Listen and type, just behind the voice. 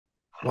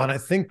Well, and I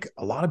think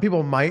a lot of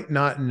people might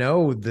not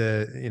know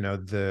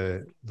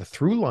the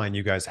through line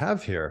you guys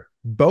have here.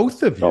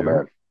 Both of Oh you,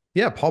 man.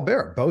 yeah, Paul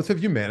Bear. Both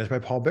of you managed by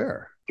Paul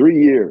Bear.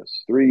 3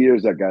 years, 3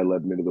 years that guy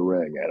led me to the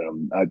ring,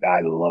 and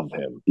I love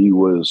him. He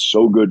was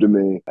so good to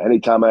me.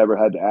 Anytime I ever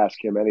had to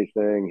ask him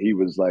anything, he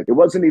was like, it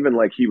wasn't even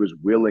like he was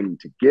willing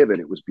to give it.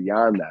 It was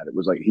beyond that. It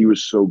was like he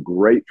was so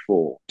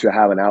grateful to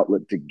have an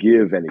outlet to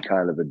give any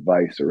kind of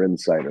advice or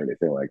insight or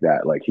anything like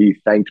that. Like he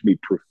thanked me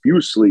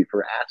profusely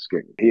for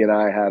asking. He and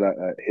I had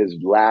his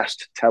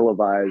last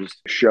televised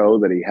show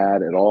that he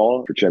had at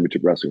all for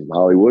Championship Wrestling in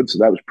Hollywood. So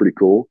that was pretty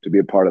cool to be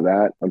a part of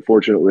that.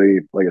 Unfortunately,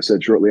 like I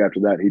said, shortly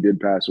after that, he did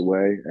pass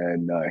away.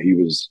 And he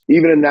was,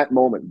 even in that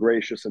moment,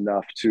 gracious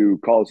enough to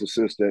call his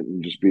assistant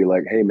and just be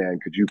like, hey, man,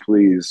 could you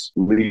please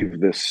leave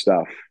this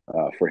stuff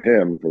for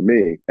him, for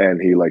me?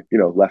 And he, like,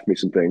 left me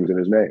some things in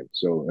his name.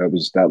 So that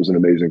was an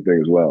amazing thing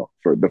as well,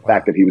 for the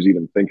fact Wow. that he was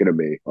even thinking of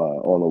me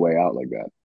on the way out like that.